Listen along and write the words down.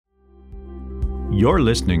You're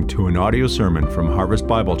listening to an audio sermon from Harvest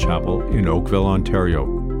Bible Chapel in Oakville, Ontario.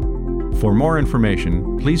 For more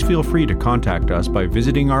information, please feel free to contact us by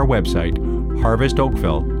visiting our website,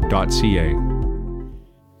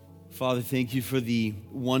 harvestoakville.ca. Father, thank you for the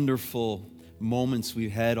wonderful moments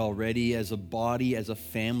we've had already as a body, as a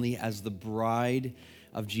family, as the bride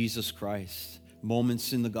of Jesus Christ.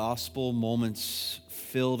 Moments in the gospel, moments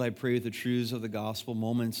filled, I pray, with the truths of the gospel,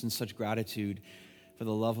 moments in such gratitude for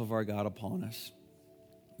the love of our God upon us.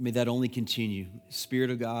 May that only continue. Spirit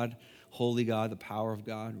of God, Holy God, the power of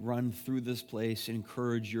God, run through this place and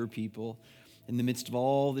encourage your people. In the midst of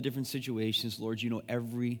all the different situations, Lord, you know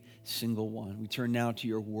every single one. We turn now to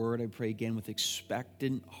your word, I pray again, with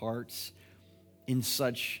expectant hearts in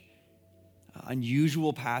such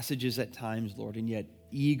unusual passages at times, Lord, and yet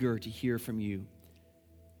eager to hear from you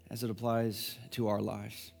as it applies to our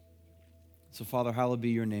lives. So, Father, hallowed be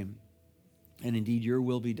your name. And indeed, your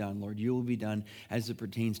will be done, Lord. Your will be done as it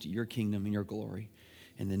pertains to your kingdom and your glory.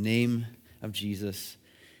 In the name of Jesus,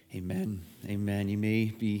 amen. Amen. You may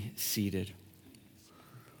be seated.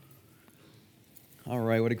 All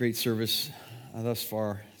right, what a great service thus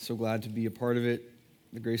far. So glad to be a part of it.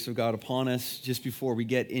 The grace of God upon us. Just before we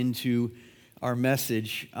get into our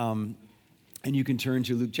message, and you can turn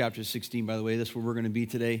to Luke chapter 16, by the way. That's where we're going to be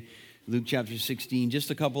today. Luke chapter 16. Just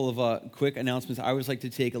a couple of quick announcements. I always like to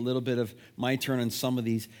take a little bit of my turn on some of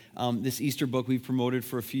these. This Easter book we've promoted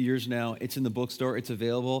for a few years now. It's in the bookstore. It's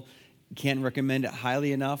available. Can't recommend it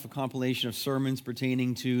highly enough. A compilation of sermons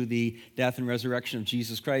pertaining to the death and resurrection of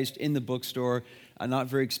Jesus Christ in the bookstore. Not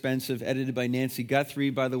very expensive. Edited by Nancy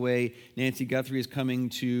Guthrie. By the way, Nancy Guthrie is coming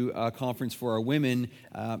to a conference for our women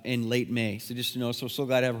in late May. So just to know, so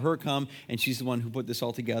glad to have her come, and she's the one who put this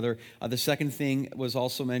all together. The second thing was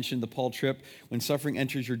also mentioned, the Paul Tripp, When Suffering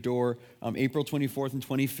Enters Your Door, April 24th and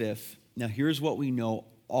 25th. Now here's what we know.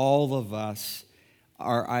 All of us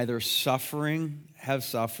are either suffering, have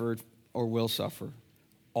suffered, or will suffer.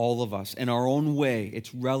 All of us. In our own way,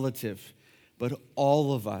 it's relative. But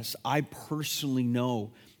all of us, I personally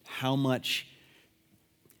know how much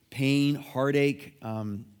pain, heartache,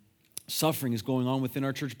 suffering is going on within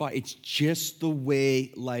our church body. It's just the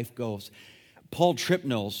way life goes. Paul Tripp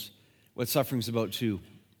knows what suffering's about too.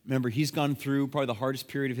 Remember, he's gone through probably the hardest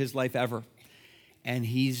period of his life ever. And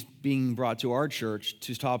he's being brought to our church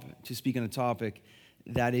to speak on a topic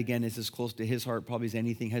that, again, is as close to his heart probably as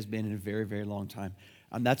anything has been in a very, very long time.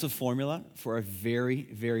 That's a formula for a very,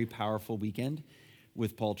 very powerful weekend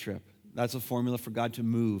with Paul Tripp. That's a formula for God to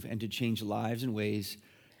move and to change lives in ways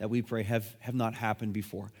that we pray have not happened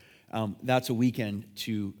before. That's a weekend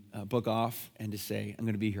to book off and to say, I'm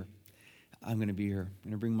going to be here. I'm going to be here. I'm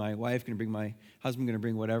going to bring my wife, going to bring my husband, going to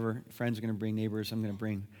bring whatever. Friends are going to bring neighbors. I'm going to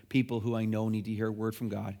bring people who I know need to hear a word from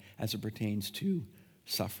God as it pertains to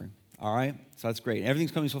suffering. All right? So that's great.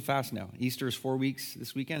 Everything's coming so fast now. Easter is 4 weeks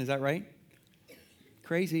this weekend. Is that right?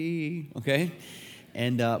 Crazy, okay?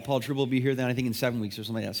 And Paul Tripp will be here then, I think, in 7 weeks or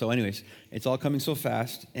something like that. So anyways, it's all coming so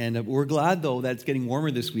fast. And we're glad, though, that it's getting warmer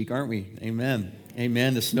this week, aren't we? Amen.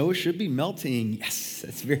 Amen. The snow should be melting. Yes,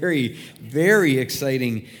 that's very, very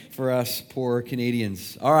exciting for us poor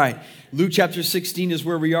Canadians. All right, Luke chapter 16 is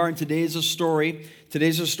where we are, and today is a story.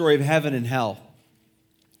 Today's a story of heaven and hell.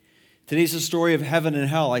 Today's a story of heaven and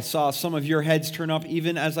hell. I saw some of your heads turn up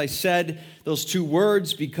even as I said those two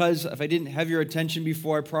words, because if I didn't have your attention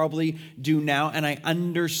before, I probably do now, and I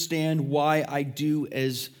understand why I do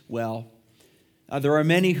as well. There are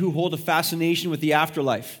many who hold a fascination with the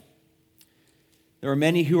afterlife. There are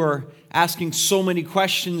many who are asking so many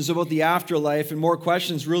questions about the afterlife, and more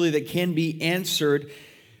questions really that can be answered.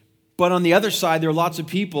 But on the other side, there are lots of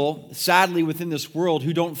people, sadly, within this world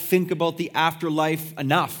who don't think about the afterlife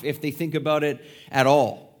enough, if they think about it at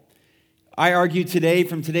all. I argue today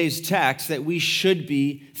from today's text that we should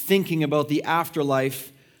be thinking about the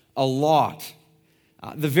afterlife a lot.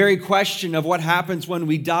 The very question of what happens when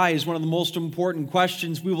we die is one of the most important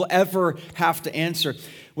questions we will ever have to answer.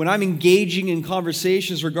 When I'm engaging in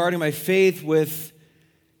conversations regarding my faith with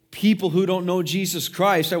people who don't know Jesus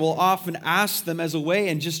Christ, I will often ask them as a way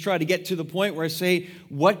and just try to get to the point where I say,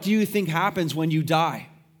 what do you think happens when you die?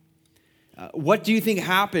 What do you think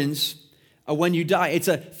happens when you die? It's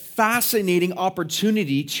a fascinating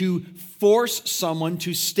opportunity to force someone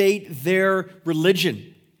to state their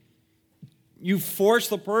religion. You force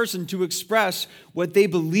the person to express what they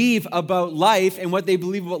believe about life and what they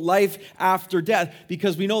believe about life after death,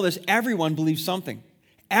 because we know this, everyone believes something.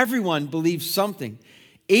 Everyone believes something.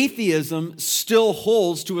 Atheism still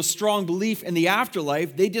holds to a strong belief in the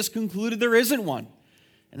afterlife. They just concluded there isn't one.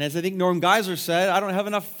 And as I think Norm Geisler said, I don't have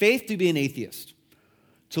enough faith to be an atheist.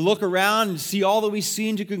 to look around and see all that we see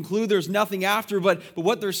and to conclude there's nothing after. But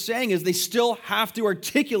what they're saying is they still have to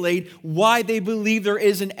articulate why they believe there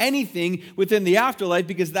isn't anything within the afterlife,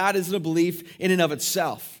 because that isn't a belief in and of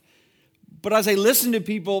itself. But as I listen to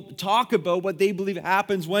people talk about what they believe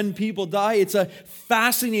happens when people die, it's a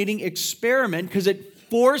fascinating experiment because it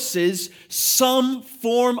forces some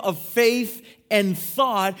form of faith and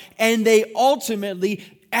thought, and they ultimately,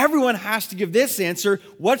 everyone has to give this answer: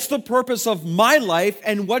 what's the purpose of my life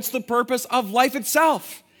and what's the purpose of life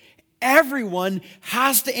itself? Everyone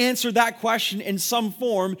has to answer that question in some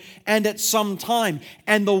form and at some time.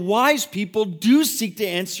 And the wise people do seek to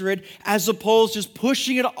answer it, as opposed to just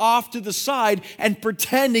pushing it off to the side and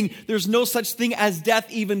pretending there's no such thing as death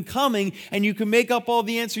even coming, and you can make up all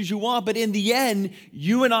the answers you want. But in the end,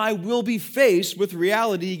 you and I will be faced with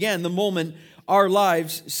reality again the moment our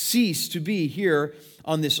lives cease to be here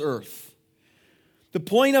on this earth. The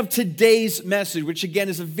point of today's message, which again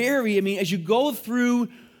is as you go through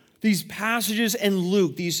these passages in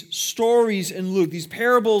Luke, these stories in Luke, these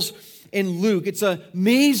parables in Luke, it's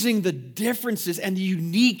amazing the differences and the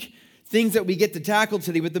unique things that we get to tackle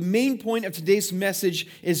today. But the main point of today's message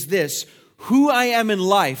is this: who I am in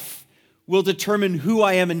life will determine who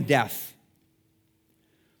I am in death.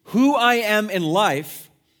 Who I am in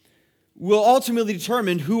life will ultimately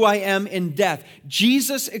determine who I am in death.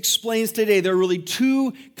 Jesus explains today there are really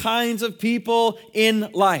two kinds of people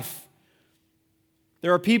in life.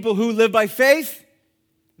 There are people who live by faith.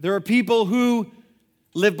 There are people who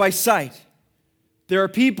live by sight. There are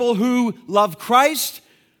people who love Christ.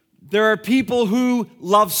 There are people who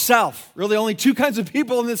love self. Really only two kinds of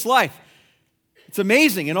people in this life. It's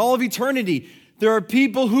amazing. In all of eternity, there are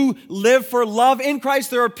people who live for love in Christ.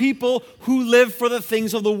 There are people who live for the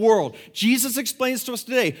things of the world. Jesus explains to us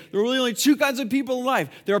today, there are really only two kinds of people in life.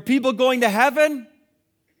 There are people going to heaven,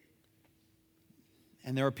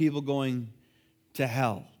 and there are people going to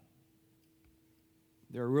hell.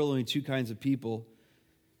 There are really only two kinds of people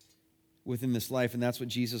within this life, and that's what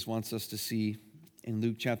Jesus wants us to see in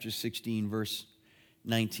Luke chapter 16, verse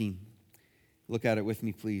 19. Look at it with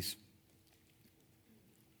me, please.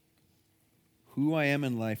 Who I am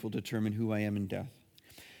in life will determine who I am in death.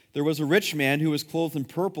 There was a rich man who was clothed in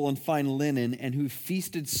purple and fine linen, and who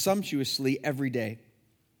feasted sumptuously every day.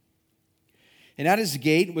 And at his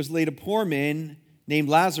gate was laid a poor man named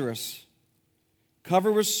Lazarus,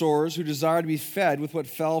 covered with sores, who desired to be fed with what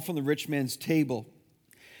fell from the rich man's table.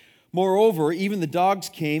 Moreover, even the dogs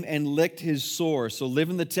came and licked his sores. So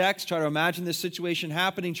live in the text, try to imagine this situation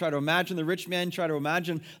happening, try to imagine the rich man, try to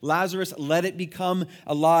imagine Lazarus. Let it become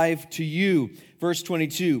alive to you. Verse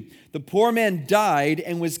 22, the poor man died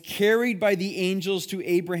and was carried by the angels to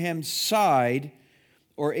Abraham's side,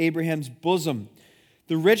 or Abraham's bosom.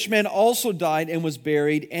 The rich man also died and was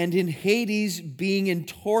buried, and in Hades, being in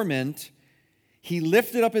torment, he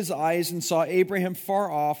lifted up his eyes and saw Abraham far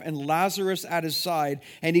off and Lazarus at his side.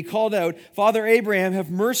 And he called out, Father Abraham, have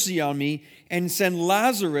mercy on me, and send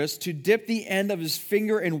Lazarus to dip the end of his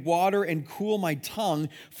finger in water and cool my tongue,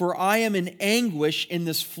 for I am in anguish in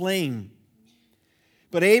this flame.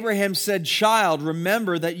 But Abraham said, Child,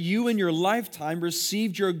 remember that you in your lifetime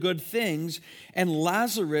received your good things, and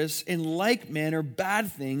Lazarus in like manner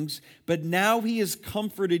bad things, but now he is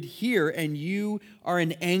comforted here, and you are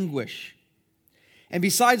in anguish. And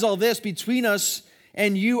besides all this, between us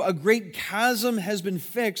and you a great chasm has been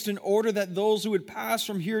fixed, in order that those who would pass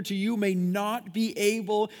from here to you may not be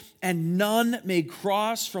able, and none may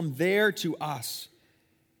cross from there to us.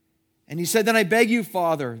 And he said, Then I beg you,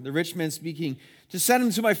 Father, the rich man speaking, to send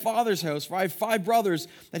him to my father's house, for I have 5 brothers,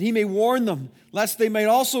 that he may warn them, lest they might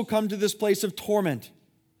also come to this place of torment.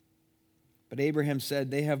 But Abraham said,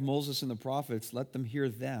 They have Moses and the prophets, let them hear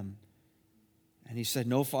them. And he said,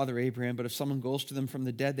 No, Father Abraham, but if someone goes to them from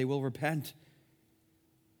the dead, they will repent.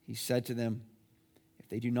 He said to them, If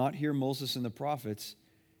they do not hear Moses and the prophets,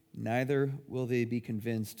 neither will they be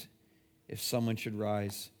convinced if someone should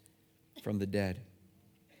rise from the dead.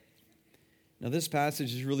 Now, this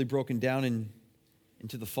passage is really broken down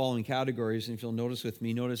into the following categories. And if you'll notice with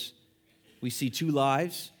me, notice we see 2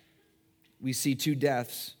 lives, we see 2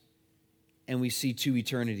 deaths, and we see 2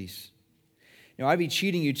 eternities. Now, I'd be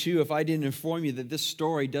cheating you too if I didn't inform you that this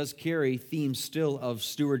story does carry themes still of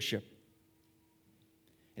stewardship.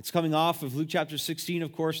 It's coming off of Luke chapter 16,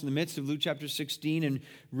 of course, in the midst of Luke chapter 16. And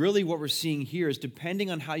really what we're seeing here is depending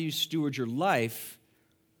on how you steward your life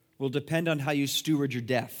will depend on how you steward your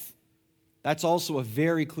death. That's also a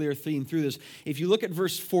very clear theme through this. If you look at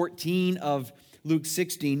verse 14 of Luke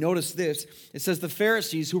 16, notice this. It says, the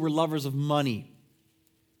Pharisees who were lovers of money.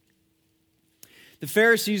 The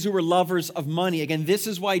Pharisees who were lovers of money. Again, this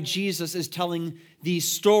is why Jesus is telling these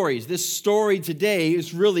stories. This story today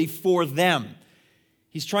is really for them.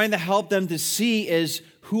 He's trying to help them to see is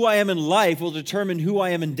who I am in life will determine who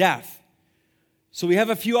I am in death. So we have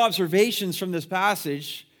a few observations from this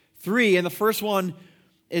passage, 3, and the first one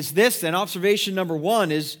is this then. Observation number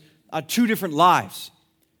 1 is two different lives.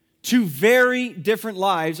 Two very different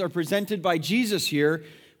lives are presented by Jesus here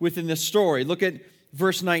within this story. Look at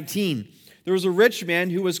verse 19. There was a rich man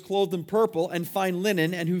who was clothed in purple and fine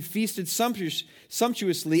linen and who feasted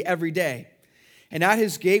sumptuously every day. And at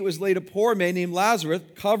his gate was laid a poor man named Lazarus,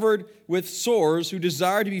 covered with sores, who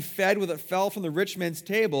desired to be fed with what fell from the rich man's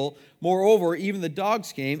table. Moreover, even the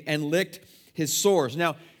dogs came and licked his sores.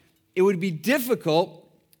 Now, it would be difficult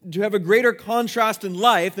to have a greater contrast in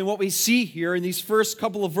life than what we see here in these first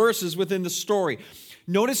couple of verses within the story.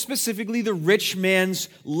 Notice specifically the rich man's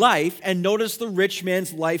life, and notice the rich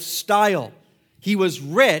man's lifestyle. He was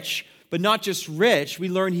rich, but not just rich. We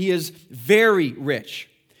learn he is very rich.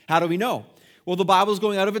 How do we know? Well, the Bible is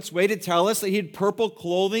going out of its way to tell us that he had purple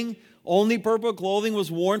clothing. Only purple clothing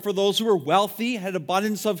was worn for those who were wealthy, had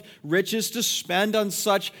abundance of riches to spend on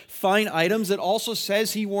such fine items. It also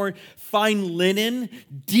says he wore fine linen,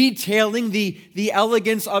 detailing the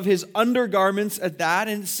elegance of his undergarments at that.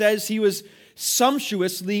 And it says he was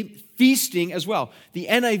sumptuously feasting as well. The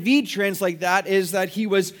NIV translate that is that he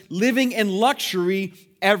was living in luxury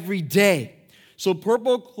every day. So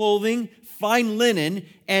purple clothing, fine linen,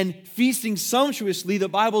 and feasting sumptuously, the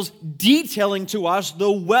Bible's detailing to us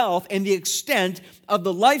the wealth and the extent of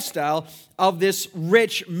the lifestyle of this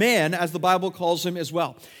rich man, as the Bible calls him as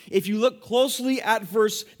well. If you look closely at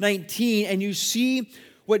verse 19 and you see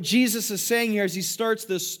what Jesus is saying here as he starts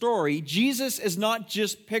this story, Jesus is not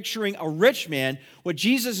just picturing a rich man. What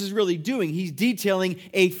Jesus is really doing, he's detailing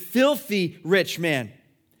a filthy rich man.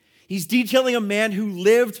 He's detailing a man who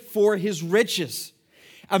lived for his riches.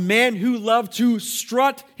 A man who loved to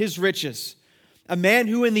strut his riches. A man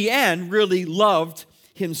who in the end really loved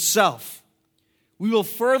himself. We will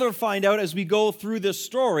further find out as we go through this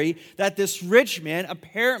story that this rich man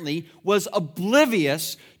apparently was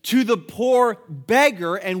oblivious to the poor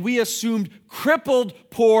beggar, and we assumed crippled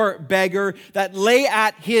poor beggar that lay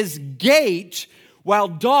at his gate while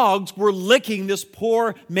dogs were licking this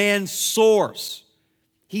poor man's sores.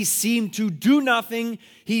 He seemed to do nothing.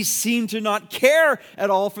 He seemed to not care at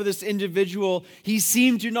all for this individual. He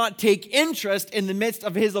seemed to not take interest in the midst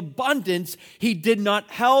of his abundance. He did not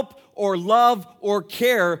help or love or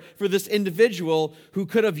care for this individual who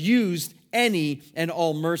could have used any and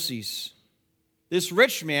all mercies. This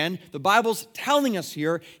rich man, the Bible's telling us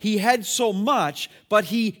here, he had so much, but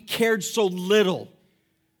he cared so little.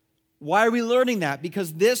 Why are we learning that?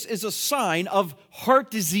 Because this is a sign of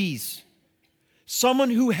heart disease. Someone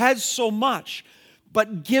who has so much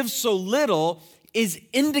but gives so little is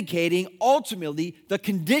indicating ultimately the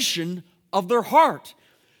condition of their heart.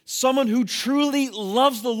 Someone who truly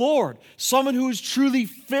loves the Lord, someone who is truly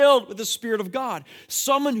filled with the Spirit of God,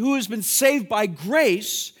 someone who has been saved by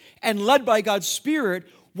grace and led by God's Spirit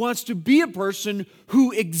wants to be a person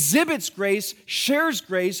who exhibits grace, shares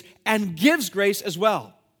grace, and gives grace as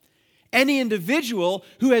well. Any individual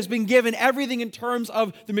who has been given everything in terms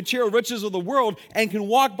of the material riches of the world and can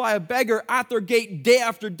walk by a beggar at their gate day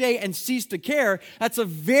after day and cease to care, that's a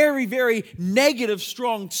very, very negative,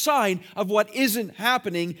 strong sign of what isn't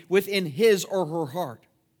happening within his or her heart.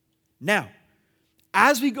 Now,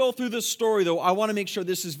 as we go through this story, though, I want to make sure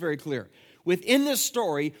this is very clear. Within this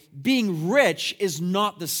story, being rich is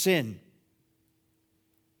not the sin.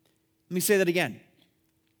 Let me say that again.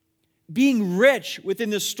 Being rich within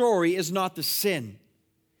this story is not the sin.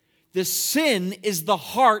 The sin is the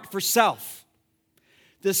heart for self.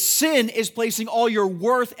 The sin is placing all your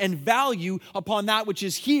worth and value upon that which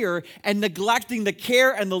is here and neglecting the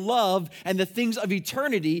care and the love and the things of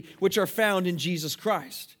eternity which are found in Jesus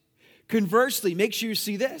Christ. Conversely, make sure you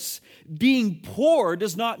see this. Being poor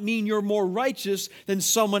does not mean you're more righteous than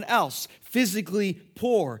someone else, physically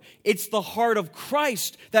poor. It's the heart of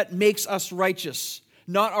Christ that makes us righteous,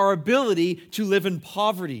 not our ability to live in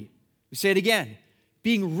poverty. We say it again.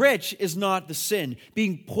 Being rich is not the sin.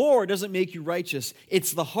 Being poor doesn't make you righteous.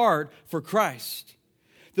 It's the heart for Christ.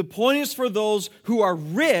 The point is for those who are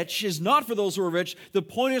rich is not for those who are rich. The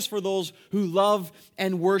point is for those who love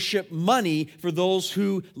and worship money, for those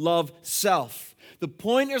who love self. The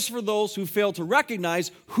point is for those who fail to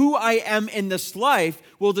recognize who I am in this life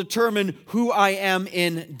will determine who I am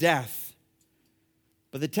in death.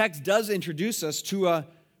 But the text does introduce us to a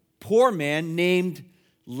poor man named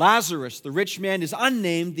Lazarus. The rich man is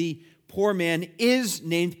unnamed. The poor man is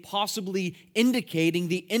named, possibly indicating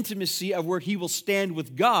the intimacy of where he will stand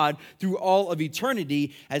with God through all of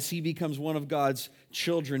eternity as he becomes one of God's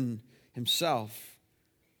children himself.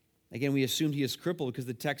 Again, we assumed he is crippled because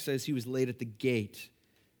the text says he was laid at the gate.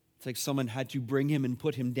 It's like someone had to bring him and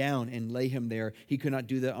put him down and lay him there. He could not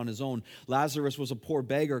do that on his own. Lazarus was a poor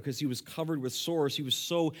beggar because he was covered with sores. He was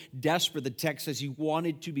so desperate, the text says he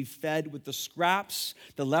wanted to be fed with the scraps,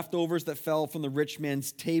 the leftovers that fell from the rich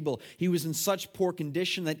man's table. He was in such poor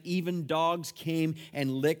condition that even dogs came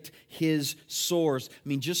and licked his sores. I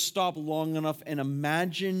mean, just stop long enough and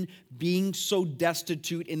imagine being so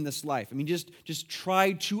destitute in this life. I mean, just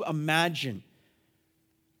try to imagine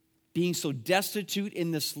being so destitute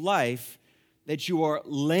in this life that you are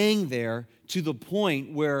laying there to the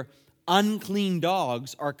point where unclean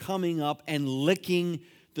dogs are coming up and licking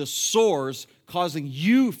the sores, causing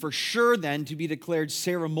you for sure then to be declared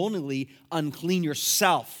ceremonially unclean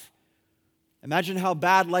yourself. Imagine how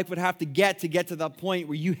bad life would have to get to that point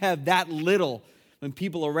where you have that little when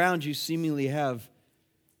people around you seemingly have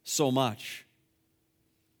so much.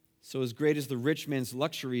 So as great as the rich man's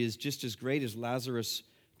luxury is just as great as Lazarus'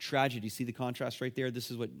 tragedy. See the contrast right there? This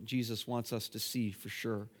is what Jesus wants us to see for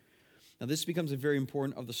sure. Now this becomes a very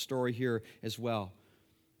important of the story here as well.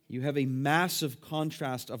 You have a massive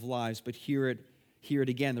contrast of lives, but hear it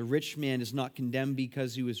again. The rich man is not condemned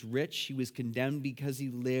because he was rich. He was condemned because he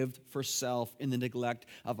lived for self in the neglect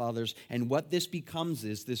of others. And what this becomes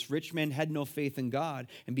is this rich man had no faith in God.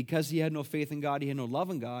 And because he had no faith in God, he had no love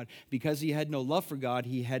in God. Because he had no love for God,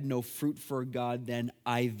 he had no fruit for God then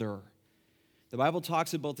either. The Bible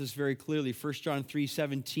talks about this very clearly. 1 John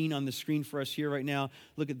 3:17 on the screen for us here right now.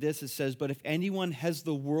 Look at this. It says, "But if anyone has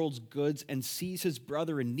the world's goods and sees his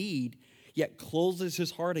brother in need, yet closes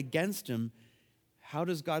his heart against him, how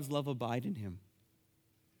does God's love abide in him?"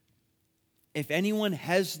 If anyone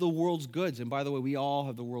has the world's goods, and by the way, we all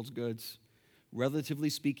have the world's goods. Relatively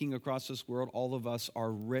speaking, across this world, all of us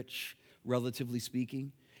are rich, relatively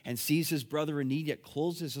speaking, and sees his brother in need, yet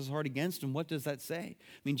closes his heart against him. What does that say?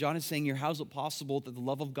 I mean, John is saying here, how is it possible that the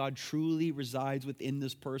love of God truly resides within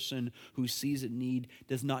this person who sees a need,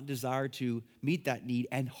 does not desire to meet that need,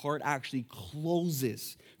 and heart actually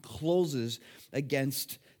closes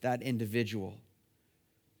against that individual?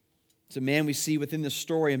 It's a man we see within this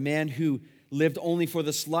story, a man who lived only for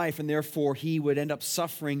this life, and therefore he would end up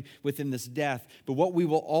suffering within this death. But what we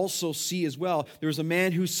will also see as well, there was a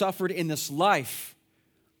man who suffered in this life,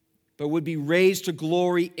 but would be raised to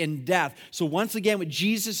glory in death. So once again, what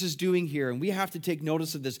Jesus is doing here, and we have to take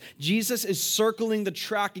notice of this, Jesus is circling the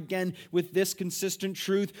track again with this consistent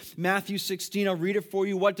truth. Matthew 16, I'll read it for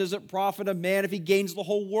you. "What does it profit a man if he gains the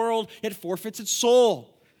whole world, yet forfeits its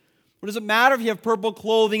soul? What does it matter if you have purple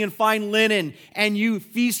clothing and fine linen and you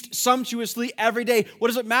feast sumptuously every day? What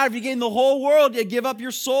does it matter if you gain the whole world, yet give up your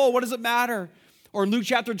soul? What does it matter?" Or in Luke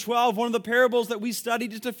chapter 12, one of the parables that we studied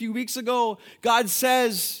just a few weeks ago, God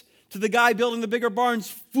says to the guy building the bigger barns,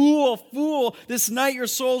 "Fool, fool, this night your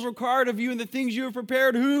soul is required of you, and the things you have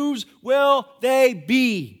prepared, whose will they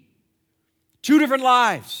be?" Two different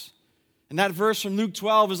lives. And that verse from Luke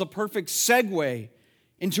 12 is a perfect segue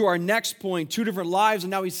into our next point. Two different lives,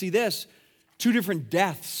 and now we see this. Two different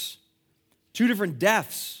deaths. Two different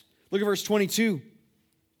deaths. Look at verse 22.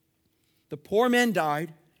 "The poor man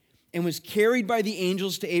died and was carried by the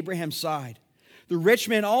angels to Abraham's side. The rich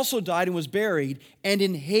man also died and was buried, and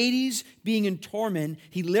in Hades, being in torment,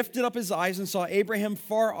 he lifted up his eyes and saw Abraham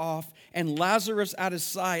far off and Lazarus at his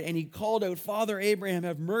side. And he called out, 'Father Abraham,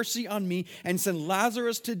 have mercy on me, and send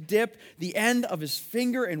Lazarus to dip the end of his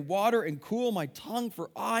finger in water and cool my tongue,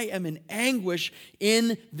 for I am in anguish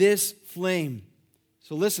in this flame.'"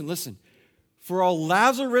 So listen. For all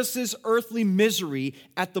Lazarus' earthly misery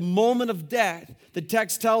at the moment of death, the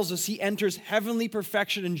text tells us he enters heavenly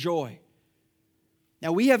perfection and joy.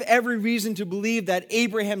 Now, we have every reason to believe that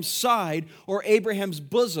Abraham's side or Abraham's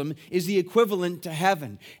bosom is the equivalent to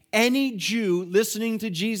heaven. Any Jew listening to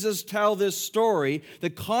Jesus tell this story, the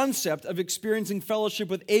concept of experiencing fellowship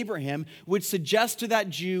with Abraham would suggest to that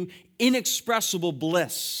Jew inexpressible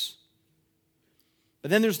bliss. But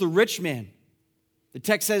then there's the rich man. The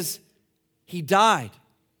text says he died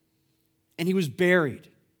and he was buried.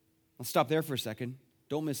 Let's stop there for a second.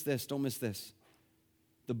 Don't miss this.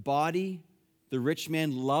 The body the rich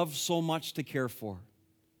man loved so much to care for.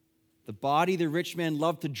 The body the rich man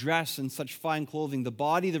loved to dress in such fine clothing. The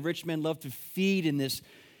body the rich man loved to feed in this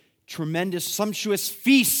tremendous, sumptuous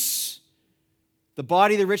feasts. The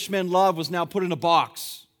body the rich man loved was now put in a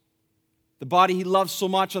box. The body he loved so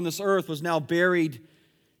much on this earth was now buried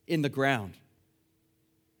in the ground.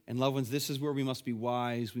 And loved ones, this is where we must be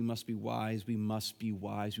wise. We must be wise. We must be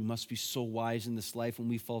wise. We must be so wise in this life. When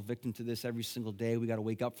we fall victim to this every single day, we got to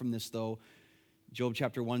wake up from this, though. Job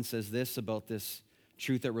chapter 1 says this about this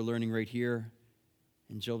truth that we're learning right here.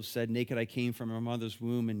 And Job said, naked I came from my mother's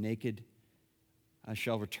womb, and naked I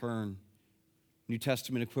shall return. New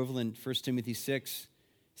Testament equivalent, 1 Timothy 6,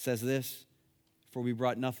 says this, for we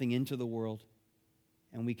brought nothing into the world,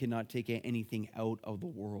 and we cannot take anything out of the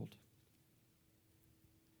world.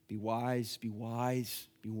 Be wise, be wise,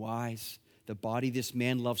 be wise. The body this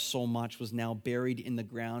man loved so much was now buried in the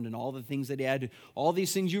ground, and all the things that he had, all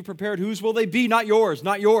these things you prepared, whose will they be? Not yours,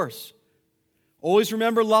 not yours. Always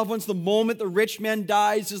remember, loved ones, the moment the rich man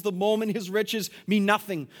dies is the moment his riches mean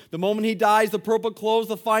nothing. The moment he dies, the purple clothes,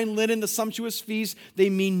 the fine linen, the sumptuous feast, they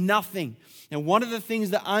mean nothing. And one of the things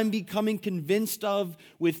that I'm becoming convinced of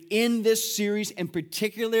within this series, and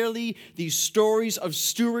particularly these stories of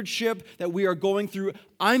stewardship that we are going through,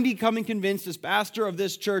 I'm becoming convinced as pastor of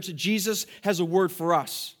this church that Jesus has a word for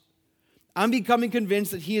us. I'm becoming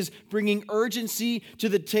convinced that he is bringing urgency to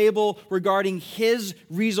the table regarding his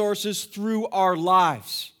resources through our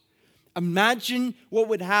lives. Imagine what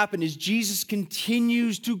would happen as Jesus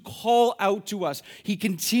continues to call out to us. He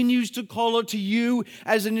continues to call out to you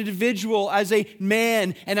as an individual, as a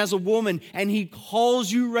man, and as a woman. And he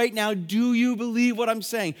calls you right now. Do you believe what I'm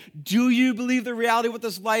saying? Do you believe the reality of what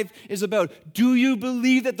this life is about? Do you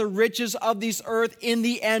believe that the riches of this earth in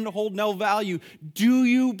the end hold no value? Do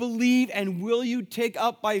you believe and will you take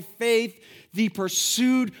up by faith the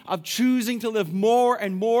pursuit of choosing to live more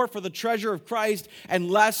and more for the treasure of Christ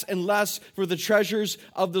and less for the treasures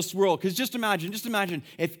of this world? Because just imagine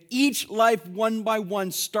if each life one by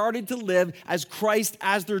one started to live as Christ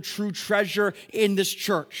as their true treasure in this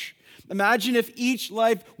church. Imagine if each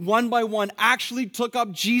life, one by one, actually took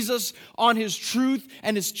up Jesus on his truth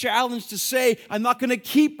and his challenge to say, I'm not going to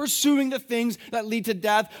keep pursuing the things that lead to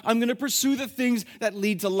death. I'm going to pursue the things that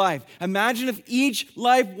lead to life. Imagine if each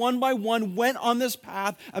life, one by one, went on this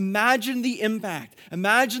path. Imagine the impact.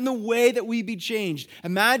 Imagine the way that we'd be changed.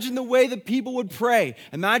 Imagine the way that people would pray.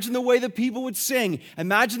 Imagine the way that people would sing.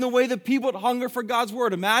 Imagine the way that people would hunger for God's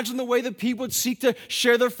word. Imagine the way that people would seek to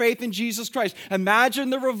share their faith in Jesus Christ. Imagine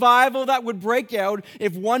the revival that would break out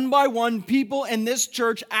if one by one people in this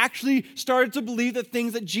church actually started to believe the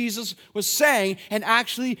things that Jesus was saying and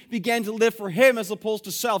actually began to live for him as opposed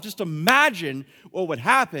to self. Just imagine what would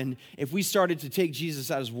happen if we started to take Jesus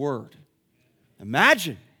at his word.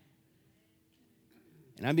 Imagine.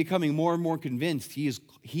 And I'm becoming more and more convinced he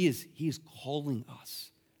is calling us,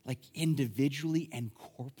 like individually and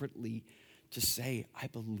corporately, to say, I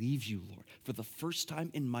believe you, Lord. For the first time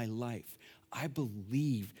in my life, I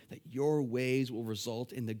believe that your ways will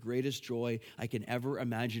result in the greatest joy I can ever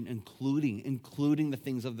imagine, including the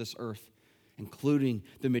things of this earth, including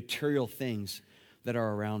the material things that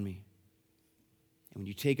are around me. And when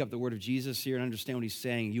you take up the word of Jesus here and understand what he's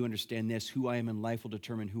saying, you understand this: who I am in life will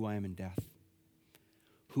determine who I am in death.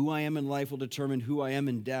 Who I am in life will determine who I am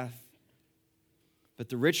in death. But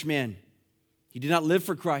the rich man, he did not live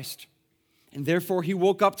for Christ, and therefore he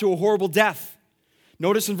woke up to a horrible death.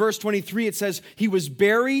 Notice in verse 23, it says, he was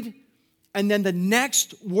buried, and then the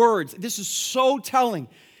next words, this is so telling.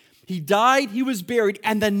 He died, he was buried,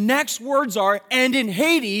 and the next words are, and in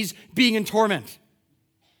Hades, being in torment.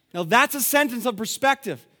 Now that's a sentence of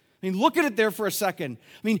perspective. I mean, look at it there for a second.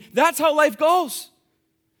 I mean, that's how life goes.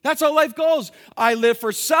 That's how life goes. I live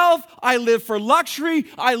for self, I live for luxury,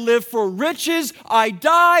 I live for riches, I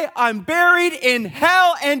die, I'm buried in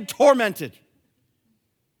hell and tormented.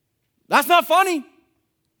 That's not funny.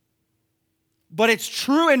 But it's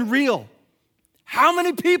true and real. How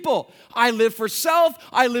many people? I live for self,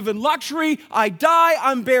 I live in luxury, I die,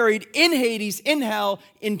 I'm buried in Hades, in hell,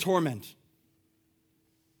 in torment.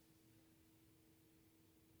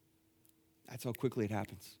 That's how quickly it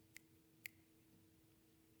happens.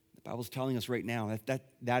 The Bible's telling us right now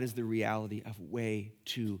that is the reality of way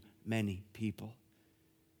too many people.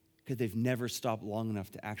 Because they've never stopped long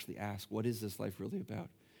enough to actually ask, what is this life really about?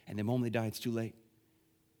 And the moment they die, it's too late.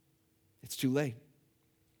 It's too late.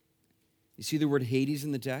 You see the word Hades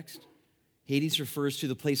in the text? Hades refers to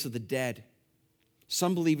the place of the dead.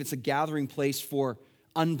 Some believe it's a gathering place for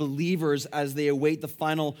unbelievers as they await the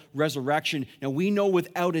final resurrection. Now, we know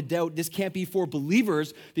without a doubt this can't be for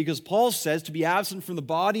believers because Paul says to be absent from the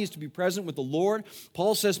body is to be present with the Lord.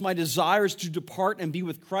 Paul says, my desire is to depart and be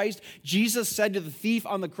with Christ. Jesus said to the thief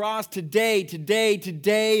on the cross,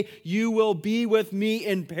 today, you will be with me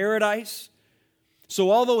in paradise. So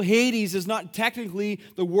although Hades is not technically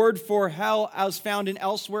the word for hell as found in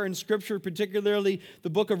elsewhere in Scripture, particularly the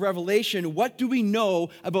book of Revelation, what do we know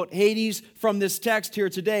about Hades from this text here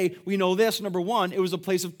today? We know this. Number one, it was a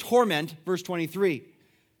place of torment, verse 23.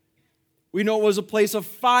 We know it was a place of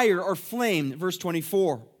fire or flame, verse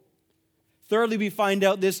 24. Thirdly, we find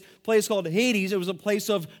out this place called Hades, it was a place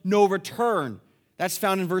of no return. That's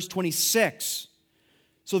found in verse 26.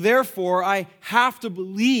 So therefore, I have to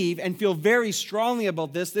believe and feel very strongly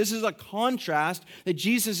about this. This is a contrast that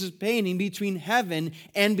Jesus is painting between heaven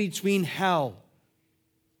and between hell.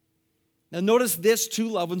 Now notice this too,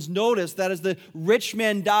 loved ones. Notice that as the rich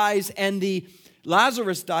man dies and the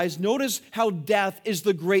Lazarus dies, notice how death is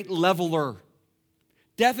the great leveler.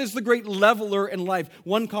 Death is the great leveler in life.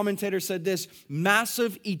 One commentator said this: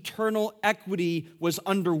 massive eternal equity was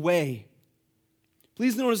underway.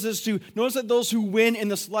 Please notice this too. Notice that those who win in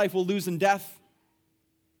this life will lose in death.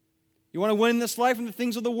 You want to win in this life in the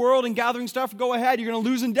things of the world and gathering stuff? Go ahead. You're going to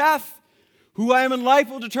lose in death. Who I am in life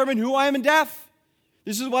will determine who I am in death.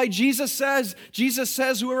 This is why Jesus says,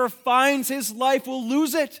 whoever finds his life will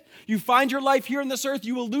lose it. You find your life here on this earth,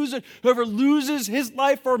 you will lose it. Whoever loses his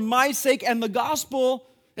life for my sake and the gospel,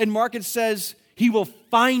 and Mark it says, he will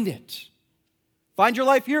find it. Find your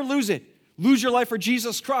life here, lose it. Lose your life for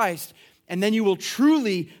Jesus Christ, and then you will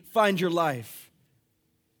truly find your life.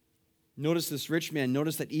 Notice this rich man.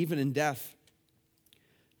 Notice that even in death,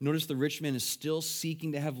 notice the rich man is still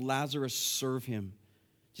seeking to have Lazarus serve him.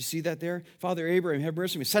 Do you see that there? Father Abraham, have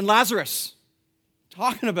mercy on me. Send Lazarus.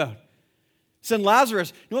 Talking about. Send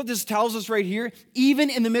Lazarus. You know what this tells us right here? Even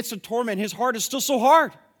in the midst of torment, his heart is still so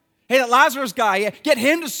hard. Hey, that Lazarus guy, get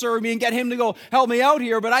him to serve me and get him to go help me out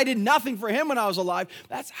here, but I did nothing for him when I was alive.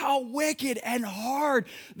 That's how wicked and hard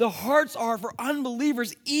the hearts are for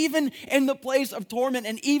unbelievers, even in the place of torment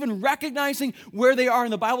and even recognizing where they are.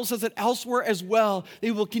 And the Bible says that elsewhere as well,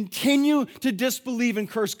 they will continue to disbelieve and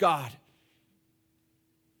curse God.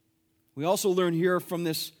 We also learn here from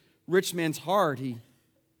this rich man's heart. It's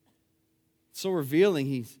so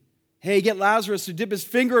revealing. Hey, get Lazarus to dip his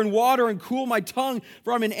finger in water and cool my tongue,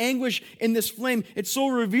 for I'm in anguish in this flame. It's so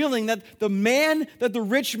revealing that the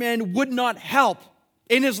rich man would not help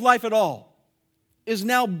in his life at all is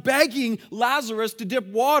now begging Lazarus to dip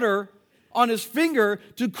water on his finger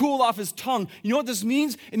to cool off his tongue. You know what this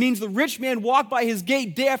means? It means the rich man walked by his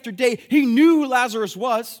gate day after day. He knew who Lazarus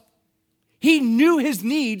was. He knew his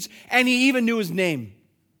needs, and he even knew his name.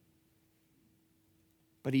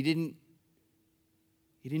 But he didn't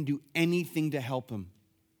do anything to help him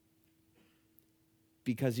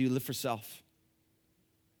because he lived for self.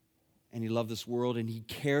 And he loved this world, and he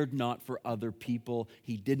cared not for other people.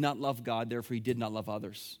 He did not love God, therefore he did not love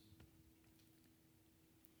others.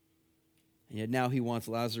 And yet now he wants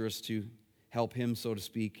Lazarus to help him, so to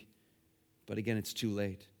speak. But again, it's too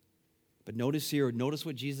late. But notice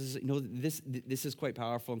what Jesus, this is quite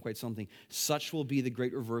powerful and quite something. Such will be the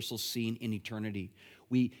great reversal seen in eternity.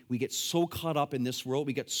 We get so caught up in this world.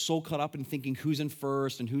 We get so caught up in thinking who's in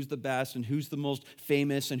first and who's the best and who's the most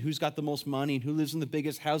famous and who's got the most money and who lives in the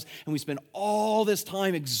biggest house. And we spend all this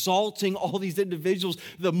time exalting all these individuals.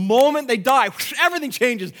 The moment they die, everything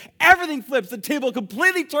changes. Everything flips. The table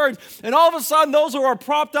completely turns. And all of a sudden, those who are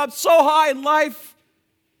propped up so high in life,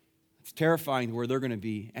 it's terrifying where they're going to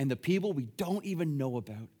be. And the people we don't even know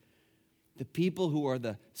about, the people who are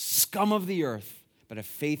the scum of the earth but have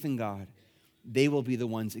faith in God, they will be the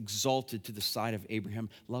ones exalted to the side of Abraham.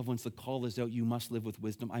 Loved ones, the call is out. You must live with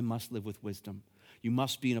wisdom. I must live with wisdom. You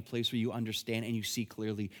must be in a place where you understand and you see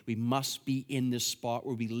clearly. We must be in this spot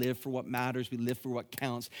where we live for what matters, we live for what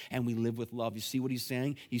counts, and we live with love. You see what he's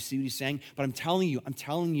saying? You see what he's saying? But I'm telling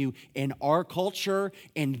you, in our culture,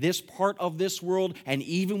 in this part of this world, and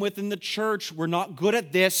even within the church, we're not good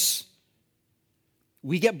at this.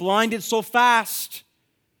 We get blinded so fast.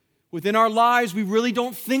 Within our lives, we really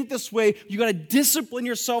don't think this way. You got to discipline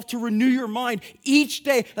yourself to renew your mind each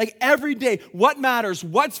day, like every day. What matters?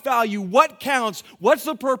 What's value? What counts? What's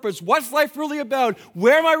the purpose? What's life really about?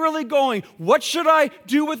 Where am I really going? What should I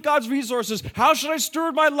do with God's resources? How should I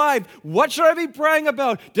steward my life? What should I be praying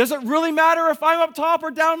about? Does it really matter if I'm up top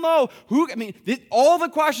or down low? All the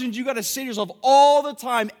questions you got to say to yourself all the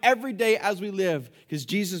time, every day as we live, because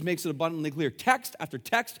Jesus makes it abundantly clear. Text after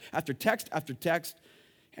text after text after text.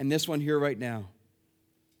 And this one here right now.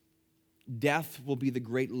 Death will be the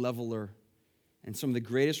great leveler. And some of the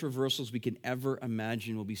greatest reversals we can ever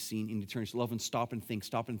imagine will be seen in eternity. So love and stop and think.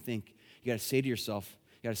 You got to say to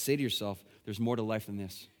yourself, there's more to life than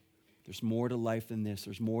this. There's more to life than this.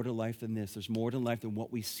 There's more to life than this. There's more to life than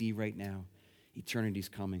what we see right now. Eternity's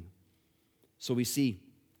coming. So we see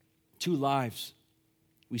two lives.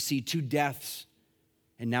 We see two deaths.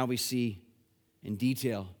 And now we see in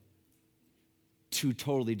detail two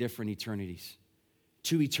totally different eternities.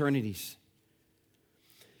 Two eternities.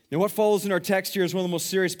 Now, what follows in our text here is one of the most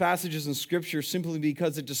serious passages in Scripture simply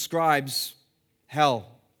because it describes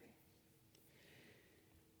hell.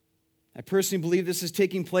 I personally believe this is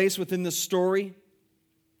taking place within the story.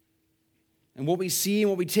 And what we see and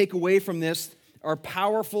what we take away from this are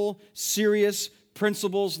powerful, serious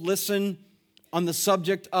principles, listen, on the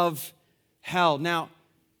subject of hell. Now,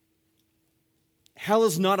 hell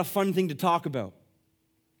is not a fun thing to talk about.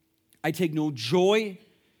 I take no joy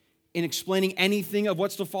in explaining anything of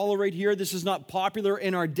what's to follow right here. This is not popular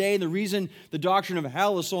in our day. The reason the doctrine of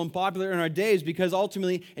hell is so unpopular in our day is because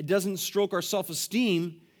ultimately it doesn't stroke our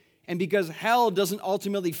self-esteem, and because hell doesn't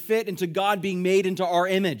ultimately fit into God being made into our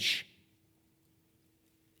image.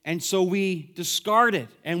 And so we discard it,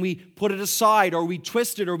 and we put it aside, or we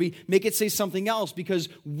twist it, or we make it say something else because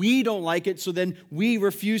we don't like it, so then we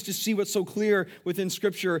refuse to see what's so clear within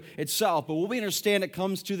Scripture itself. But what we understand, it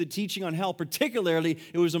comes to the teaching on hell, particularly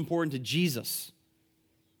it was important to Jesus.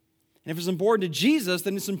 And if it's important to Jesus,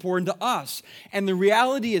 then it's important to us. And the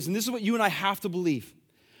reality is, and this is what you and I have to believe,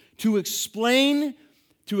 to explain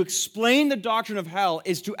the doctrine of hell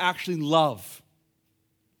is to actually love.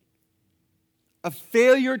 A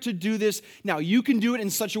failure to do this. Now, you can do it in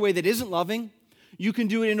such a way that isn't loving. You can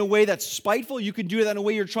do it in a way that's spiteful. You can do it in a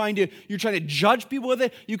way you're trying to judge people with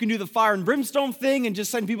it. You can do the fire and brimstone thing and just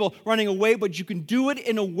send people running away, but you can do it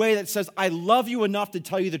in a way that says, I love you enough to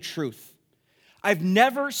tell you the truth. I've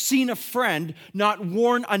never seen a friend not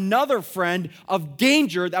warn another friend of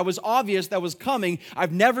danger that was obvious, that was coming.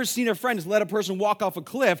 I've never seen a friend just let a person walk off a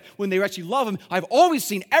cliff when they actually love him. I've always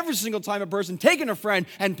seen every single time a person taking a friend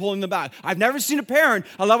and pulling them back. I've never seen a parent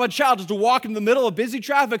allow a child just to walk in the middle of busy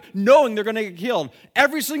traffic knowing they're going to get killed.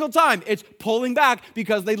 Every single time it's pulling back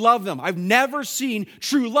because they love them. I've never seen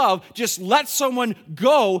true love just let someone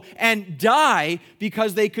go and die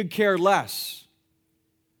because they could care less.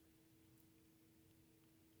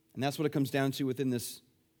 And that's what it comes down to within this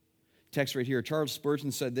text right here. Charles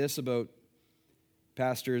Spurgeon said this about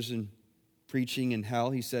pastors and preaching and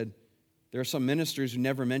hell. He said, there are some ministers who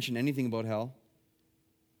never mention anything about hell.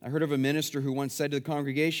 I heard of a minister who once said to the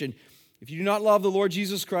congregation, if you do not love the Lord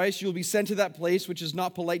Jesus Christ, you will be sent to that place which is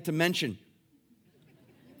not polite to mention.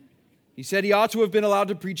 He said he ought to have been allowed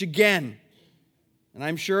to preach again. And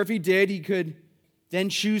I'm sure if he did, he could then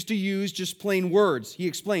choose to use just plain words. He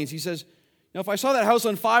explains, he says, now, if I saw that house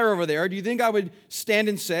on fire over there, do you think I would stand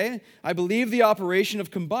and say, I believe the operation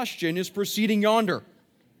of combustion is proceeding yonder?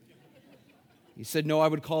 He said, no, I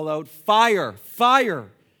would call out, fire, fire,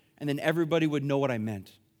 and then everybody would know what I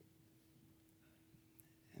meant.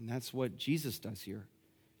 And that's what Jesus does here.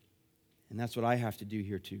 And that's what I have to do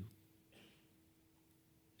here too.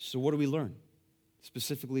 So what do we learn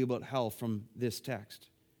specifically about hell from this text?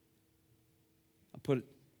 I'll put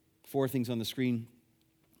 4 things on the screen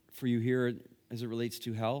for you here as it relates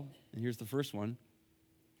to hell. And here's the first one.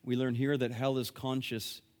 We learn here that hell is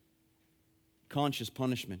conscious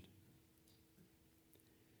punishment.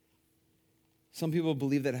 Some people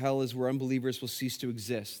believe that hell is where unbelievers will cease to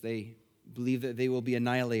exist. They believe that they will be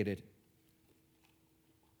annihilated.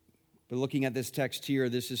 But looking at this text here,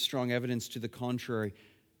 this is strong evidence to the contrary.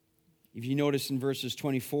 If you notice in verses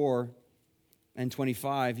 24 and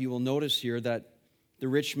 25, you will notice here that the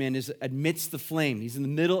rich man is amidst the flame. He's in the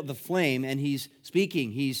middle of the flame, and he's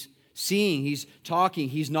speaking, he's seeing, he's talking.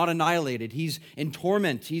 He's not annihilated. He's in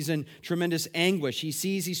torment. He's in tremendous anguish. He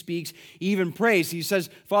sees, he speaks, he even prays. He says,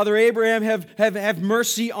 Father Abraham, have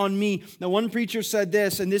mercy on me. Now, one preacher said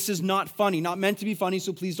this, and this is not funny, not meant to be funny,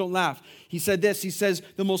 so please don't laugh. He said this, he says,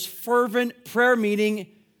 the most fervent prayer meeting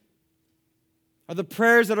are the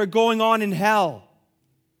prayers that are going on in hell.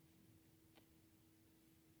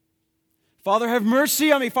 Father, have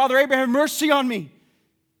mercy on me. Father Abraham, have mercy on me.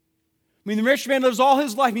 I mean, the rich man lives all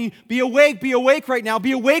his life. I mean, be awake right now,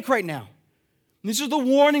 be awake right now. And these are the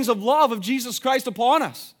warnings of love of Jesus Christ upon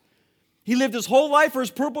us. He lived his whole life for his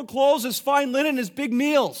purple clothes, his fine linen, his big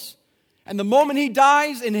meals. And the moment he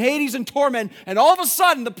dies in Hades and torment, and all of a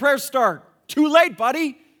sudden the prayers start. Too late,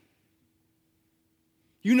 buddy.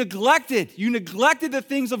 You neglected the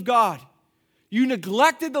things of God. You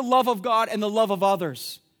neglected the love of God and the love of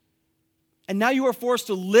others. And now you are forced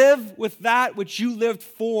to live with that which you lived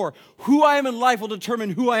for. Who I am in life will determine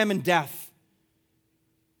who I am in death.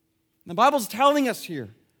 The Bible's telling us here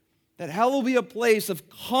that hell will be a place of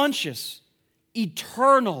conscious,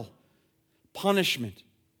 eternal punishment.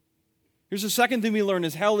 Here's the second thing we learn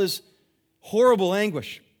is hell is horrible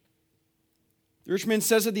anguish. The rich man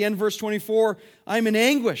says at the end, verse 24, I'm in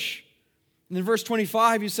anguish. And in verse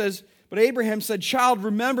 25, he says, But Abraham said, "Child,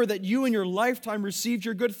 remember that you in your lifetime received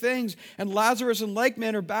your good things, and Lazarus in like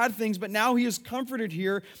manner bad things, but now he is comforted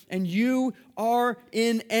here, and you are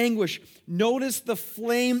in anguish." Notice the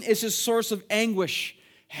flame is his source of anguish.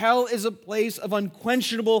 Hell is a place of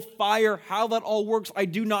unquenchable fire. How that all works, I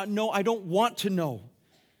do not know. I don't want to know.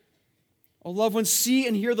 Oh, loved ones, see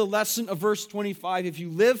and hear the lesson of verse 25. If you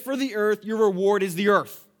live for the earth, your reward is the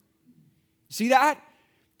earth. See that?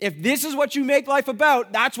 If this is what you make life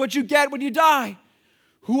about, that's what you get when you die.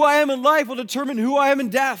 Who I am in life will determine who I am in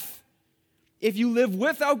death. If you live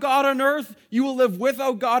without God on earth, you will live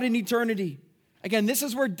without God in eternity. Again, this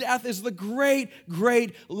is where death is the great,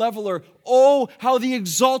 great leveler. Oh, how the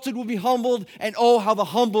exalted will be humbled, and oh, how the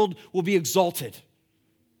humbled will be exalted.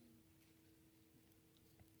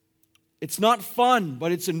 It's not fun,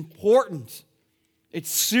 but it's important. It's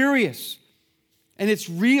serious. And it's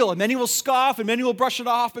real, and many will scoff, and many will brush it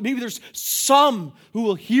off, but maybe there's some who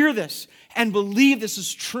will hear this and believe this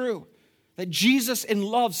is true, that Jesus in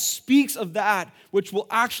love speaks of that which will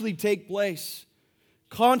actually take place.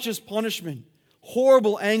 Conscious punishment,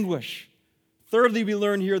 horrible anguish. Thirdly, we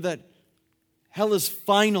learn here that hell is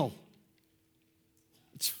final.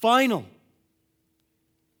 It's final.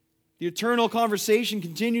 The eternal conversation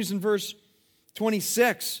continues in verse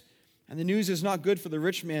 26, and the news is not good for the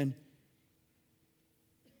rich man.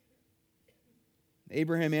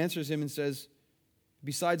 Abraham answers him and says,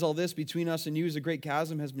 "Besides all this, between us and you is a great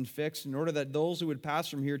chasm has been fixed, in order that those who would pass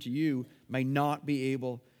from here to you may not be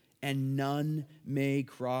able, and none may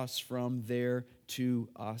cross from there to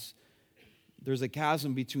us." There's a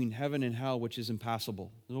chasm between heaven and hell which is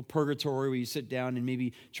impassable. There's no purgatory where you sit down and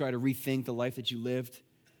maybe try to rethink the life that you lived.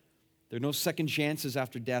 There are no second chances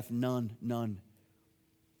after death. None.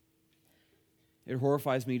 It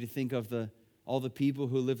horrifies me to think of all the people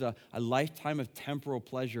who lived a lifetime of temporal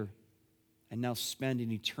pleasure and now spend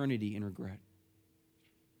an eternity in regret.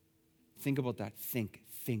 Think about that. Think.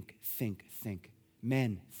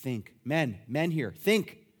 Men, think. Men here,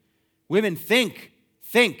 think. Women, think.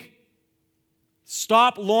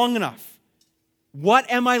 Stop long enough. What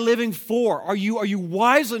am I living for? Are you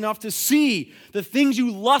wise enough to see the things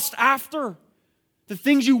you lust after? The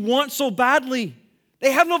things you want so badly?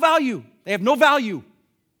 They have no value.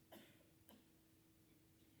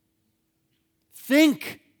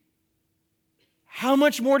 Think. How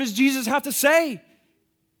much more does Jesus have to say?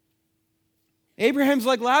 Abraham's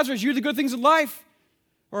like Lazarus, you the good things of life.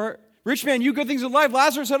 Or, rich man, you good things of life.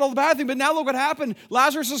 Lazarus had all the bad things, but now look what happened.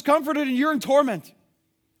 Lazarus is comforted and you're in torment.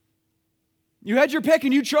 You had your pick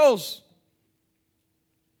and you chose.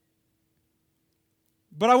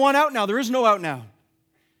 But I want out now. There is no out now.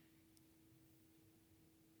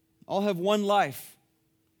 All have one life.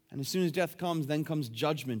 And as soon as death comes, then comes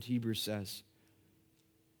judgment, Hebrews says.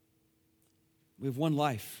 We have one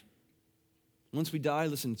life. Once we die,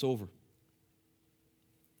 listen, it's over.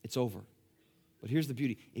 It's over. But here's the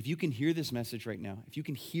beauty. If you can hear this message right now, if you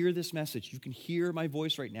can hear this message, you can hear my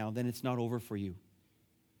voice right now, then it's not over for you.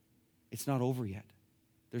 It's not over yet.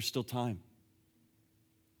 There's still time.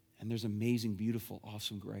 And there's amazing, beautiful,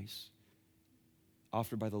 awesome grace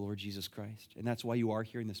offered by the Lord Jesus Christ. And that's why you are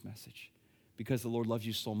hearing this message. Because the Lord loves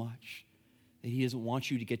you so much that He doesn't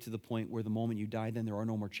want you to get to the point where the moment you die, then there are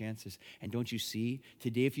no more chances. And don't you see?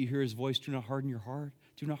 Today, if you hear His voice, do not harden your heart.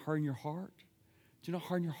 Do not harden your heart. Do not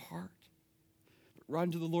harden your heart. But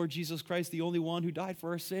run to the Lord Jesus Christ, the only one who died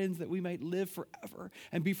for our sins, that we might live forever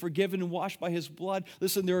and be forgiven and washed by His blood.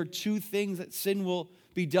 Listen, there are two things that sin will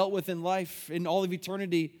be dealt with in life, in all of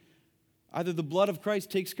eternity. Either the blood of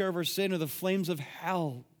Christ takes care of our sin, or the flames of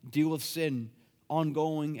hell deal with sin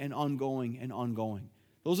ongoing and ongoing and ongoing.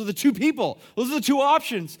 Those are the two people. Those are the two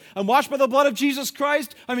options. I'm washed by the blood of Jesus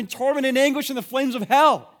Christ. I'm in torment and anguish in the flames of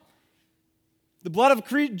hell. The blood of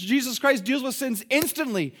Jesus Christ deals with sins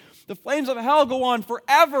instantly. The flames of hell go on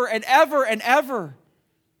forever and ever and ever.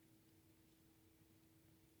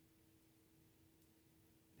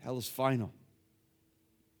 Hell is final.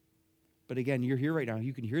 But again, you're here right now.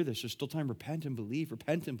 You can hear this. There's still time. Repent and believe.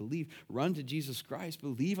 Repent and believe. Run to Jesus Christ.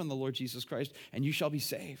 Believe on the Lord Jesus Christ, and you shall be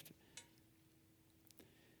saved.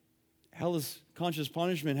 Hell is conscious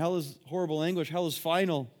punishment. Hell is horrible anguish. Hell is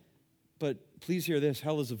final. But please hear this.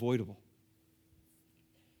 Hell is avoidable.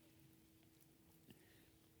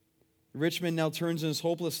 The rich man now turns in his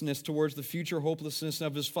hopelessness towards the future hopelessness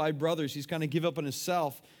of his 5 brothers. He's kind of give up on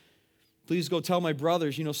himself. Please go tell my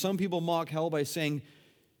brothers. You know, some people mock hell by saying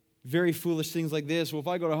very foolish things like this. Well, if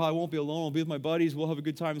I go to hell, I won't be alone. I'll be with my buddies. We'll have a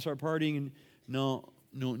good time and start partying. And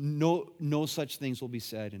no such things will be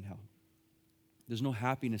said in hell. There's no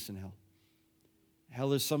happiness in hell.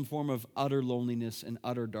 Hell is some form of utter loneliness and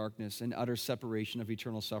utter darkness and utter separation of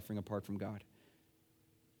eternal suffering apart from God.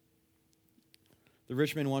 The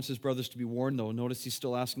rich man wants his brothers to be warned, though. Notice he's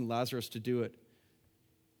still asking Lazarus to do it.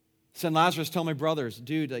 Send Lazarus, tell my brothers.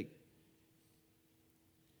 Dude,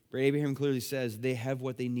 but Abraham clearly says they have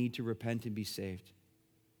what they need to repent and be saved.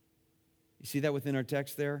 You see that within our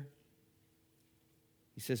text there?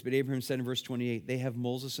 He says, but Abraham said in verse 28, they have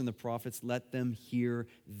Moses and the prophets, let them hear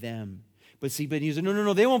them. But he said,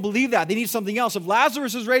 no, they won't believe that. They need something else. If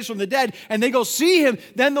Lazarus is raised from the dead and they go see him,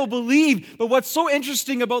 then they'll believe. But what's so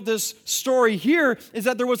interesting about this story here is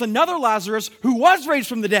that there was another Lazarus who was raised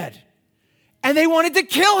from the dead. And they wanted to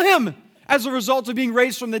kill him as a result of being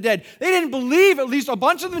raised from the dead. They didn't believe, at least a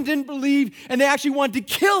bunch of them didn't believe, and they actually wanted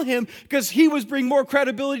to kill him because he was bringing more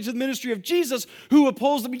credibility to the ministry of Jesus, who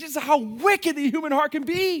opposed them. Just how wicked the human heart can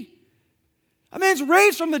be. A man's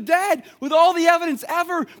raised from the dead with all the evidence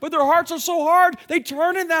ever, but their hearts are so hard, they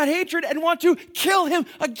turn in that hatred and want to kill him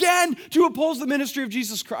again to oppose the ministry of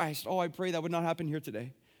Jesus Christ. Oh, I pray that would not happen here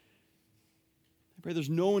today. I pray there's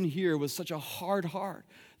no one here with such a hard heart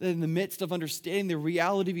that in the midst of understanding the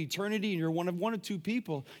reality of eternity, and you're one of two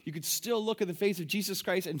people, you could still look at the face of Jesus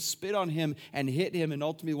Christ and spit on him and hit him and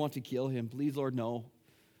ultimately want to kill him. Please, Lord, no.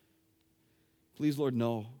 Please, Lord,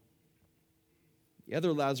 no. The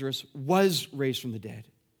other Lazarus was raised from the dead.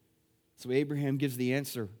 So Abraham gives the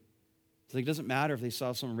answer. It's like, it doesn't matter if they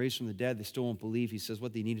saw someone raised from the dead, they still won't believe. He says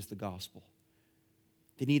what they need is the gospel.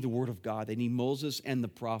 They need the word of God. They need Moses and the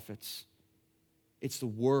prophets. It's the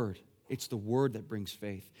word. It's the word that brings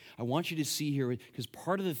faith. I want you to see here, because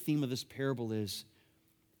part of the theme of this parable is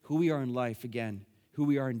who we are in life, again, who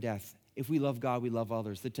we are in death. If we love God, we love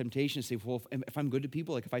others. The temptation is to say, well, if I'm good to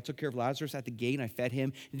people, like if I took care of Lazarus at the gate and I fed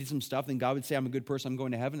him and did some stuff, then God would say I'm a good person, I'm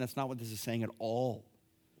going to heaven. That's not what this is saying at all.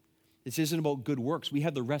 This isn't about good works. We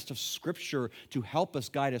have the rest of Scripture to help us,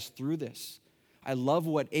 guide us through this. I love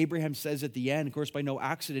what Abraham says at the end. Of course, by no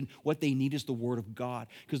accident, what they need is the Word of God.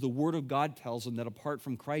 Because the Word of God tells them that apart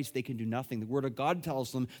from Christ, they can do nothing. The Word of God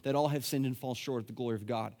tells them that all have sinned and fall short of the glory of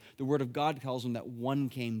God. The Word of God tells them that one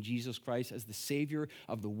came, Jesus Christ, as the Savior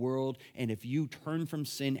of the world. And if you turn from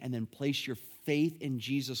sin and then place your faith in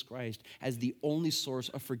Jesus Christ as the only source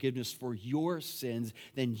of forgiveness for your sins,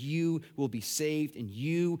 then you will be saved and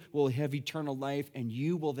you will have eternal life, and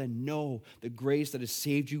you will then know the grace that has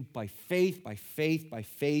saved you by faith, by faith, by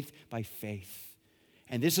faith, by faith.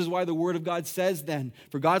 And this is why the Word of God says then,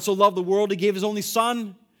 for God so loved the world, He gave His only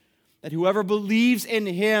Son, that whoever believes in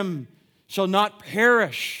Him shall not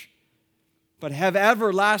perish, but have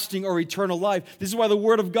everlasting or eternal life. This is why the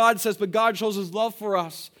Word of God says, but God shows His love for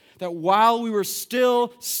us, that while we were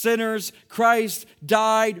still sinners, Christ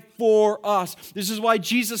died for us. This is why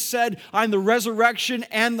Jesus said, I'm the resurrection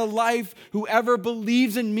and the life. Whoever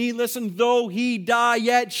believes in me, listen, though he die,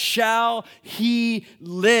 yet shall he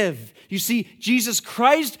live. You see, Jesus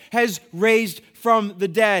Christ has raised from the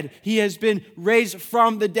dead. He has been raised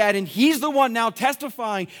from the dead, and He's the one now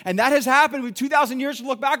testifying. And that has happened with 2,000 years to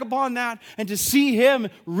look back upon that and to see Him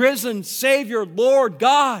risen, Savior, Lord,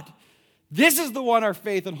 God. This is the one our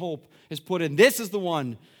faith and hope is put in. This is the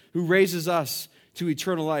one who raises us to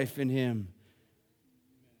eternal life in Him.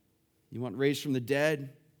 You want raised from the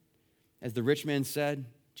dead? As the rich man said,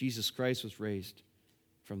 Jesus Christ was raised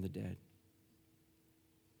from the dead.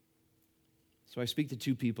 So I speak to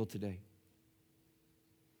two people today.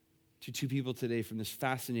 To two people today from this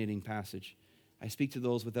fascinating passage. I speak to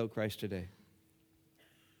those without Christ today.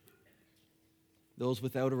 Those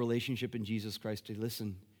without a relationship in Jesus Christ today.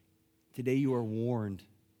 Listen. Today you are warned.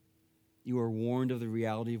 You are warned of the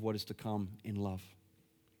reality of what is to come in love.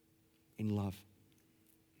 In love.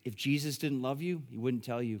 If Jesus didn't love you, He wouldn't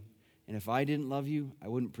tell you. And if I didn't love you, I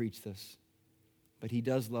wouldn't preach this. But He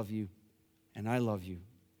does love you, and I love you,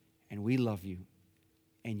 and we love you.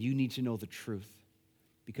 And you need to know the truth,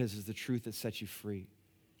 because it's the truth that sets you free.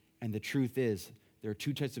 And the truth is, there are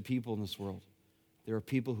two types of people in this world. There are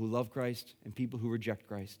people who love Christ and people who reject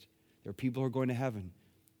Christ. There are people who are going to heaven,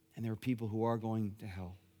 and there are people who are going to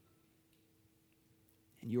hell.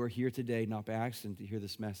 And you are here today, not by accident, to hear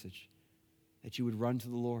this message. That you would run to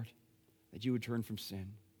the Lord. That you would turn from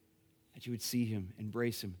sin. That you would see Him,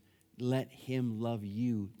 embrace Him. Let Him love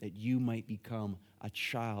you, that you might become a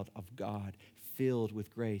child of God, filled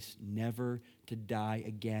with grace, never to die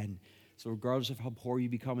again. So regardless of how poor you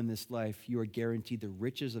become in this life, you are guaranteed the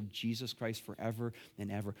riches of Jesus Christ forever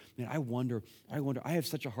and ever. Man, I wonder, I have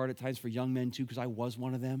such a heart at times for young men too, because I was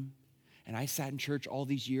one of them. And I sat in church all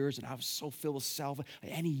these years, and I was so filled with salvation.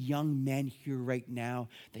 Any young men here right now,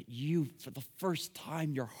 that you, for the first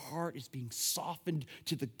time, your heart is being softened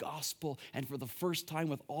to the gospel. And for the first time,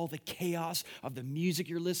 with all the chaos of the music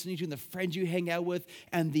you're listening to and the friends you hang out with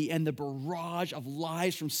and the barrage of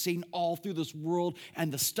lies from Satan all through this world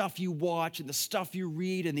and the stuff you watch and the stuff you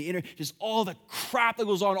read and the internet, just all the crap that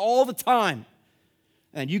goes on all the time.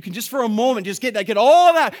 And you can just for a moment just get all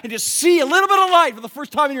of that and just see a little bit of light for the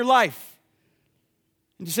first time in your life.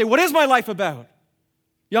 And you say, what is my life about?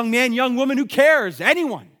 Young man, young woman, who cares?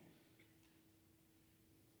 Anyone.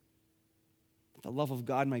 The love of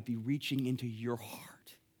God might be reaching into your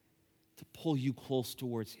heart to pull you close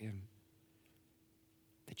towards Him.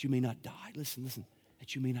 That you may not die. Listen,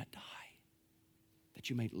 that you may not die.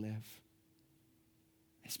 That you might live.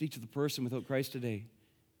 I speak to the person without Christ today.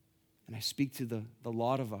 And I speak to the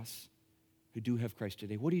lot of us who do have Christ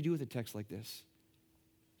today. What do you do with a text like this?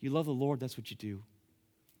 You love the Lord, that's what you do.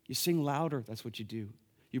 You sing louder, that's what you do.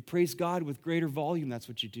 You praise God with greater volume, that's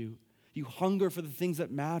what you do. You hunger for the things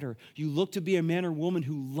that matter. You look to be a man or woman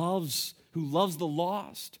who loves the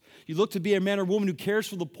lost. You look to be a man or woman who cares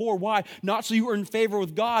for the poor. Why? Not so you earn favor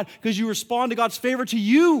with God, because you respond to God's favor to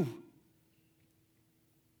you.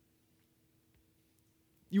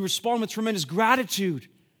 You respond with tremendous gratitude.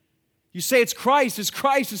 You say, it's Christ, it's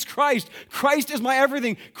Christ, it's Christ. Christ is my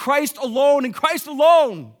everything. Christ alone and Christ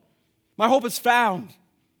alone. My hope is found.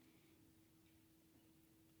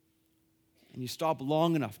 And you stop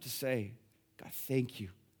long enough to say, God, thank you.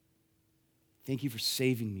 Thank you for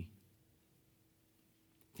saving me.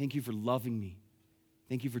 Thank you for loving me.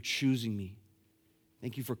 Thank you for choosing me.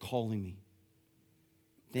 Thank you for calling me.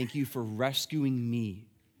 Thank you for rescuing me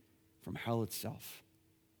from hell itself.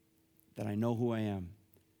 That I know who I am.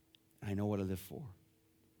 I know what I live for.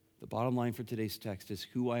 The bottom line for today's text is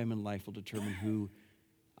who I am in life will determine who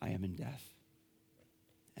I am in death.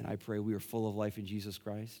 And I pray we are full of life in Jesus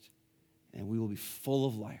Christ, and we will be full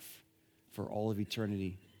of life for all of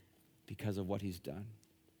eternity because of what He's done.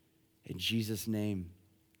 In Jesus' name,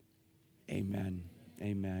 amen.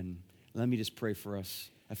 Amen. Let me just pray for us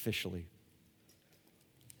officially.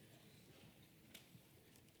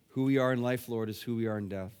 Who we are in life, Lord, is who we are in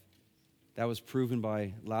death. That was proven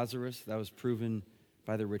by Lazarus. That was proven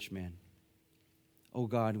by the rich man. Oh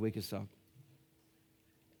God, wake us up.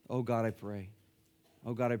 Oh God, I pray.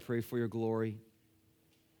 Oh God, I pray for your glory.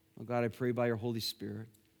 Oh God, I pray by your Holy Spirit.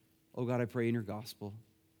 Oh God, I pray in your gospel.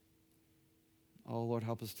 Oh Lord,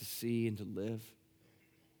 help us to see and to live.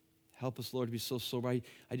 Help us, Lord, to be so sober.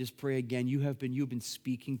 I just pray again, you've been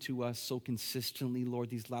speaking to us so consistently, Lord,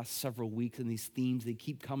 these last several weeks, and these themes, they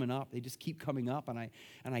keep coming up. They just keep coming up, and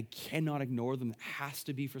I cannot ignore them. It has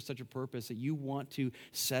to be for such a purpose that you want to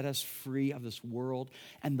set us free of this world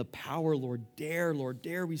and the power, Lord, dare,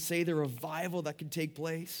 we say the revival that can take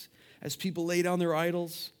place as people lay down their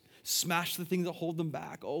idols. Smash the things that hold them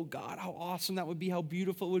back. Oh God, how awesome that would be, how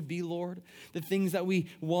beautiful it would be, Lord. The things that we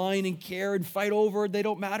whine and care and fight over, they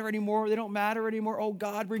don't matter anymore. They don't matter anymore. Oh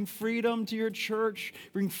God, bring freedom to your church.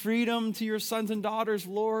 Bring freedom to your sons and daughters,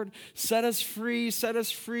 Lord. Set us free, set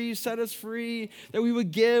us free, set us free. That we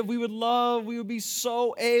would give, we would love, we would be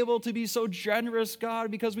so able to be so generous,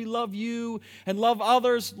 God, because we love you and love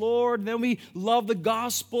others, Lord. And then we love the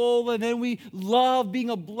gospel, and then we love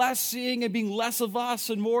being a blessing and being less of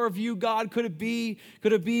us and more of you, God. Could it be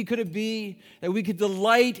that we could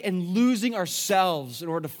delight in losing ourselves in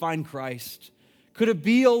order to find Christ? Could it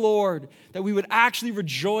be, oh Lord, that we would actually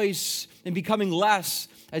rejoice in becoming less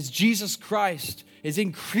as Jesus Christ is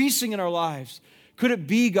increasing in our lives? Could it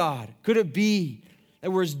be, God? Could it be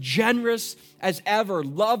that we're as generous as ever,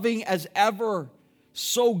 loving as ever,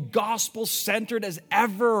 so gospel-centered as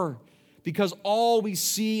ever, because all we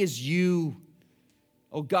see is you?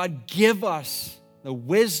 Oh God, give us the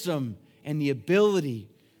wisdom and the ability.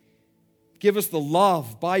 Give us the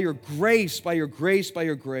love by your grace, by your grace, by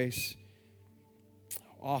your grace.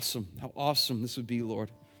 How awesome this would be,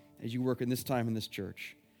 Lord, as you work in this time in this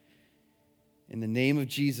church. In the name of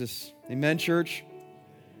Jesus. Amen, church.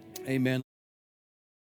 Amen.